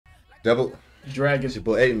Double Dragon. It's your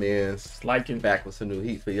boy AMENZ. Liking. Back with some new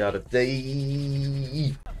heat for y'all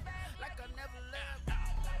today.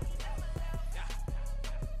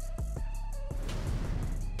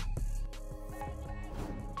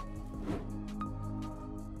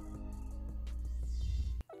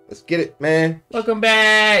 Let's get it, man. Welcome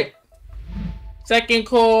back. Second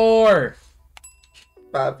core.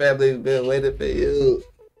 My family been waiting for you.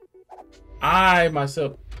 I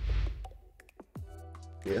myself.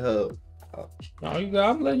 Get a hug. No,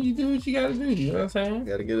 I'm letting you do what you gotta do. You know what I'm saying?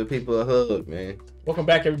 Gotta give the people a hug, man. Welcome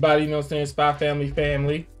back, everybody. You know what I'm saying? Spy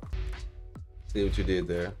family. See what you did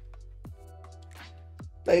there.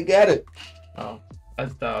 They got it. Oh, I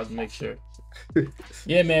just thought I'd make sure.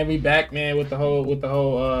 Yeah, man, we back, man, with the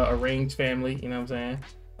whole arranged family. You know what I'm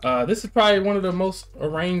saying? This is probably one of the most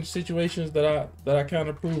arranged situations that I kind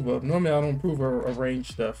of approve of. Normally, I don't approve of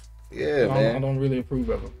arranged stuff. Yeah, man. I don't really approve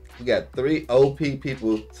of them. We got 3 OP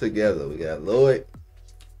people together. We got Lloyd,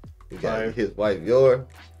 we got Fire. his wife Yor, and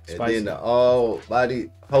Spicy. then the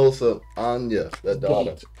all-body wholesome Anya, the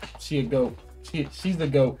daughter. She a goat. She's the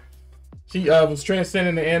goat. She was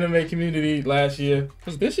transcending the anime community last year.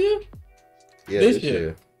 Was it this year?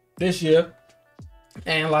 Yeah, This year.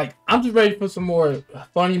 And like, I'm just ready for some more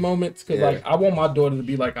funny moments because like I want my daughter to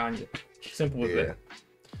be like Anya. Simple as that.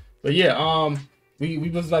 But yeah, we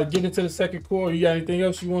was like getting to the second core. You got anything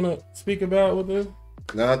else you want to speak about with this?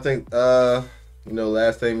 No, I think you know,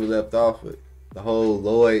 last thing we left off with the whole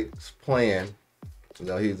Lloyd's plan. You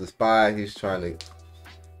know, he's a spy. He's trying to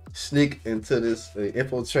sneak into this,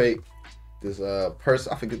 infiltrate this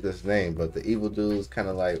person. I forget this name, but the evil dude's kind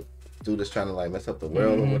of like dude that's trying to like mess up the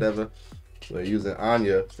world or whatever. So they're using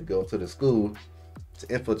Anya to go to the school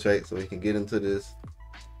to infiltrate, so he can get into this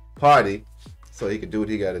party, so he can do what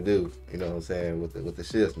he got to do. You know what I'm saying, with the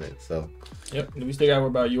shiznit. So yep. And we still got to worry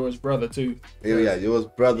about yours brother too. yeah, yours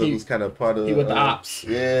brother was kind of part of. He with the ops.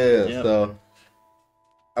 Yeah. Yep. So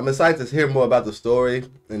I'm excited to hear more about the story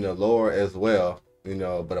and the lore as well. You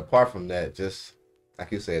know, but apart from that, just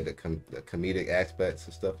like you said, the comedic aspects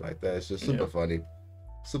and stuff like that, it's just super funny,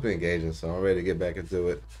 super engaging. So I'm ready to get back into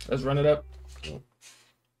it. Let's run it up.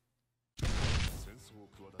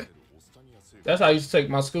 That's how I used to take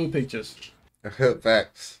my school pictures.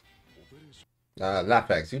 Facts. Not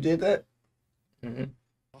facts. You did that?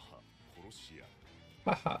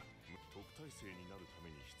 Haha.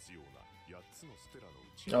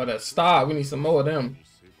 Oh, that star. We need some more of them.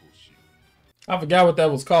 I forgot what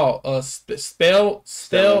that was called. Stella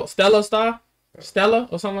star? Stella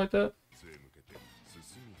or something like that?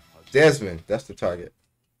 Desmond. That's the target.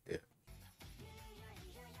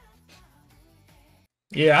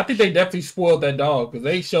 Yeah, I think they definitely spoiled that dog because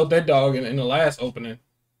they showed that dog in the last opening.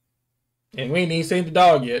 And we ain't even seen the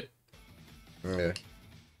dog yet. Yeah.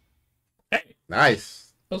 Hey.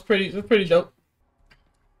 Nice. That's pretty dope.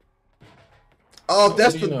 Oh,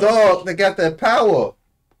 that's the dog that got that power.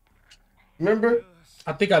 Remember?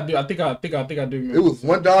 I think I do. I think I do remember. It was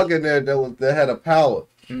one dog in there that had a power.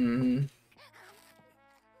 Mm-hmm.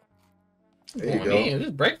 There you go. Man, is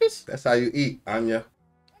this breakfast? That's how you eat, Anya.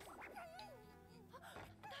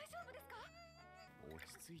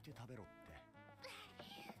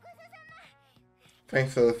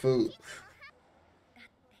 Thanks for the food.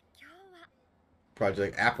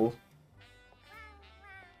 Project Apple.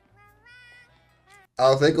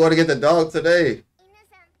 Oh, they going to get the dog today.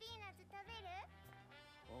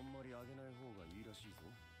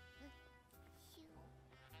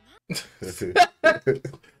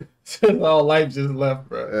 All life just left,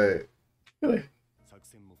 bro. Hey.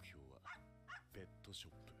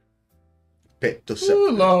 Pet shop. Oh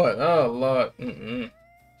Lord, oh Lord.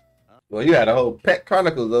 Well, you had a whole Pet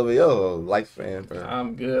Chronicles over your lifespan, bro.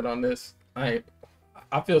 I'm good on this. I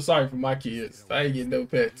feel sorry for my kids. I ain't getting no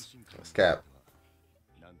pets. That's cap.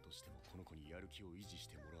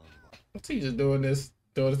 What's he just doing this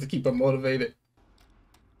to keep her motivated?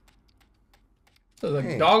 So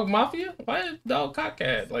like dog mafia? Why is dog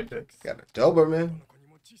cockeyed like that? Got a Doberman.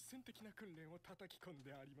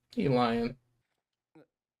 He lying.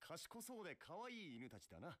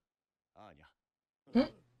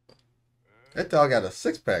 That dog got a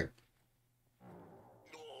 6-pack.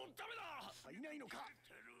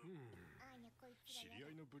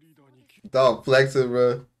 Dog flexing,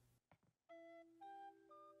 bro.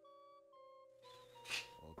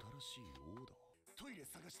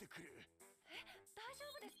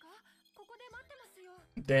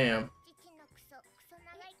 Damn.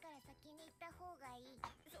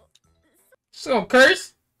 She's gonna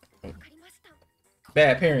curse?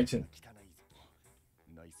 Bad parenting.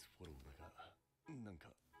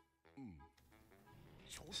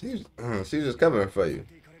 She's just covering for you.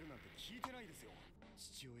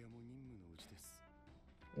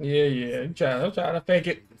 Yeah. I'm trying to fake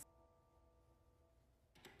it.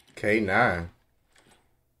 K9.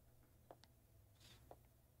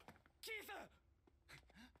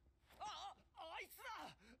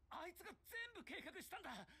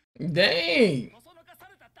 Dang.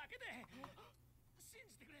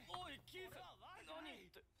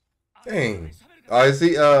 Dang. Oh, is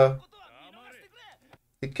he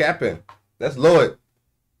capping. That's Lloyd.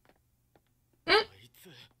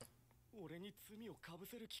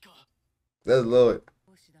 That's Lloyd.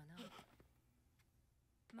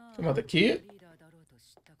 Talking about the kid?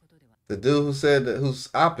 The dude who said that, who's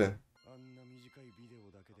opping.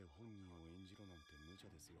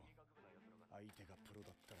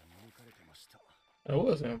 That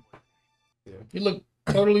was him. Yeah. He looked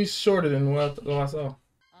totally shorter than what I saw.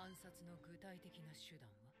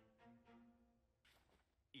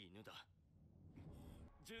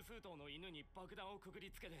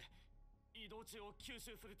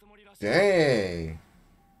 Dang.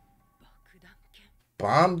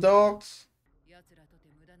 Bomb dogs?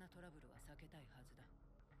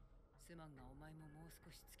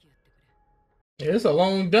 Yeah, it's a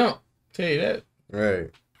long dump. Tell you that. Right.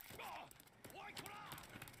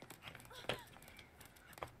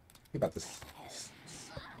 He about to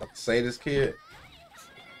say this kid.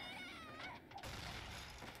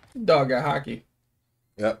 Dog got hockey.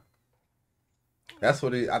 Yep. That's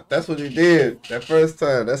what he did that first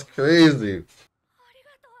time. That's crazy.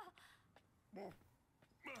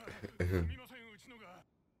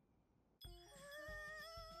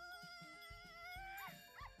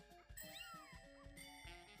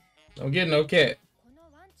 Don't get no cat.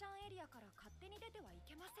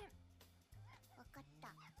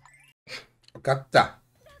 Gotcha.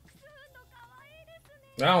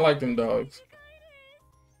 I don't like them dogs.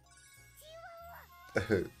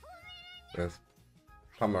 That's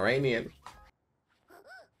Pomeranian.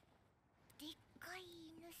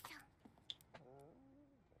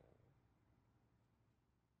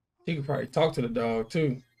 He could probably talk to the dog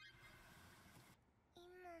too.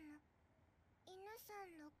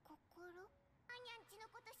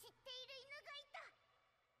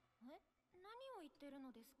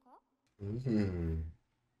 Mm-hmm.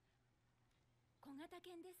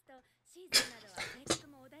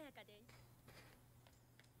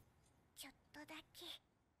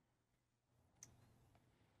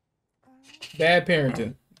 Bad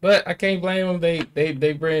parenting, but I can't blame them.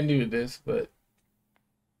 They brand new to this, but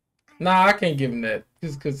nah, I can't give them that.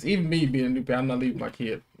 Cause even me being a new parent, I'm not leaving my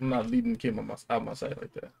kid. I'm not leaving the kid out my sight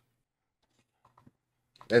like that.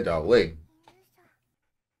 That dog wait.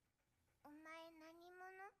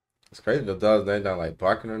 It's crazy. The dogs they not like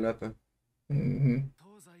barking or nothing. Mm-hmm.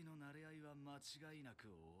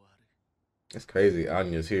 It's crazy.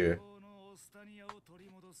 Anya's here.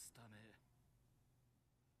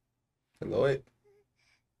 Lloyd.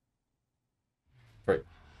 Frick.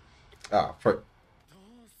 Ah, frick.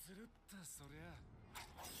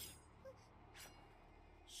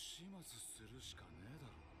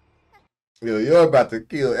 Yo, you're about to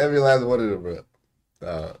kill every last one of them, bro.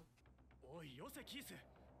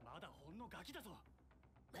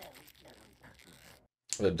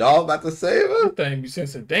 The dog about to save her? That thing be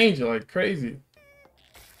sense of danger like crazy.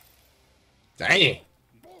 Dang.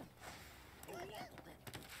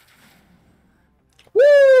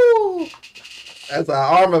 Woo! That's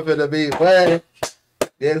our armor finna be, boy.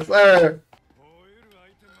 Yes, sir.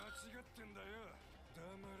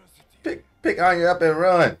 Pick Anya up and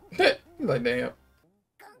run. He's like, damn.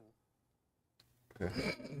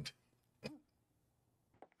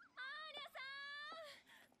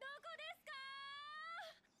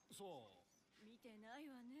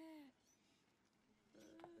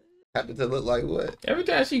 Happen to look like what? Every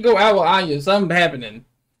time she go out with Anya, something happening.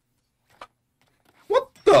 What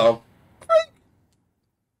the freak?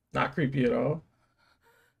 Not creepy at all.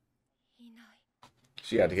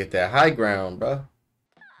 She got to get that high ground, bro.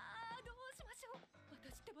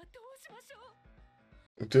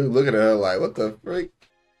 Dude, looking at her like, what the freak?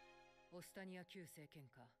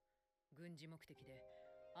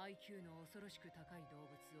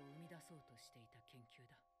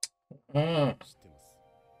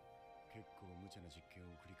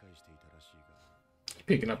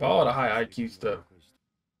 Picking up all the high IQ stuff.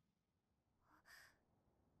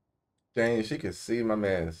 Dang, she can see my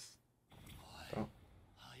man's. Oh.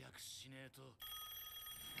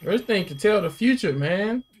 This thing can tell the future,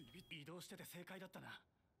 man.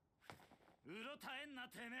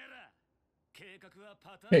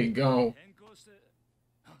 Hey, go.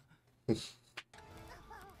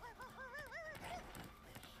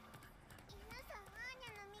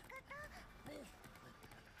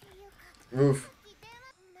 Roof.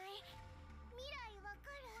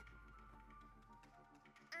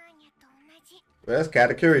 Well, that's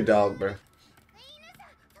Katakuri dog, bro.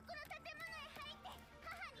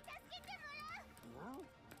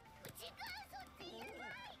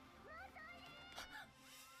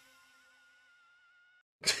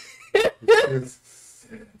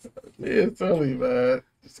 Yeah, totally, man.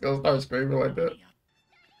 Just gonna start screaming like that.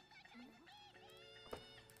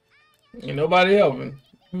 Ain't nobody helping.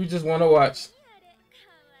 We just want to watch.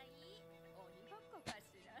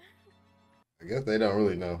 I guess they don't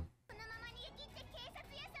really know.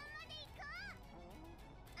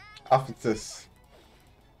 Officers.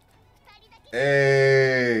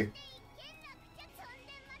 Hey.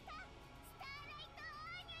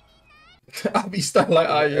 I'll be stuck like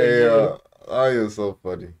Anya. Hey, Anya's so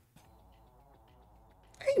funny.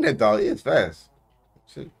 Ain't that dog? It's fast.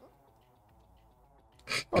 Shit.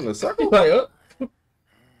 On the circle? Like,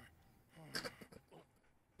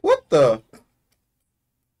 What the?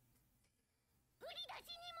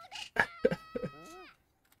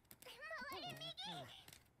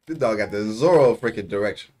 This dog got the Zoro freaking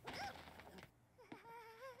direction.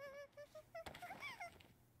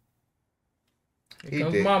 He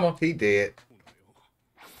dead. Mama. He dead.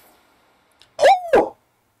 Oh!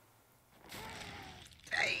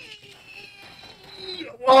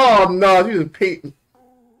 Oh no! You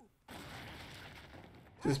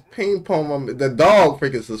just ping pong on me. The dog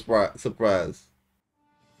freaking surprise.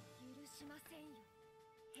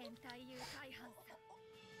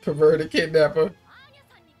 Perverted kidnapper.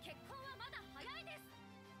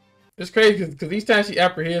 It's crazy because each time she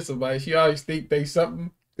apprehends somebody, she always think they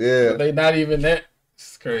something. Yeah. But they not even that.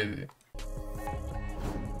 It's crazy.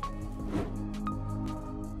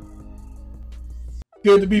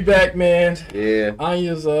 Good to be back, man. Yeah.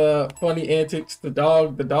 Anya's funny antics. The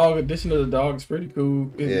dog addition of the dog is pretty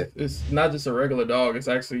cool. It's not just a regular dog. It's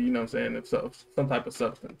actually, you know what I'm saying, it's some type of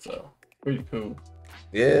substance. So pretty cool.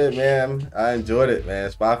 Yeah, man. I enjoyed it, man.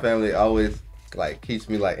 Spy Family always like keeps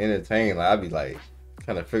me like entertained. Like I'd be like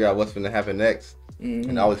trying to figure out what's gonna happen next.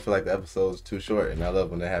 And I always feel like the episode's too short, and I love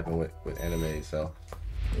when that happen with anime. So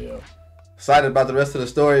yeah, excited about the rest of the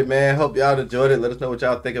story, man. Hope y'all enjoyed it. Let us know what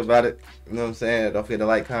y'all think about it. You know what I'm saying? Don't forget to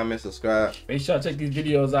like, comment, subscribe. Make sure to check these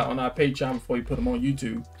videos out on our Patreon before you put them on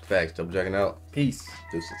YouTube. Facts. Double checking out. Peace.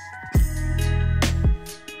 Deuces.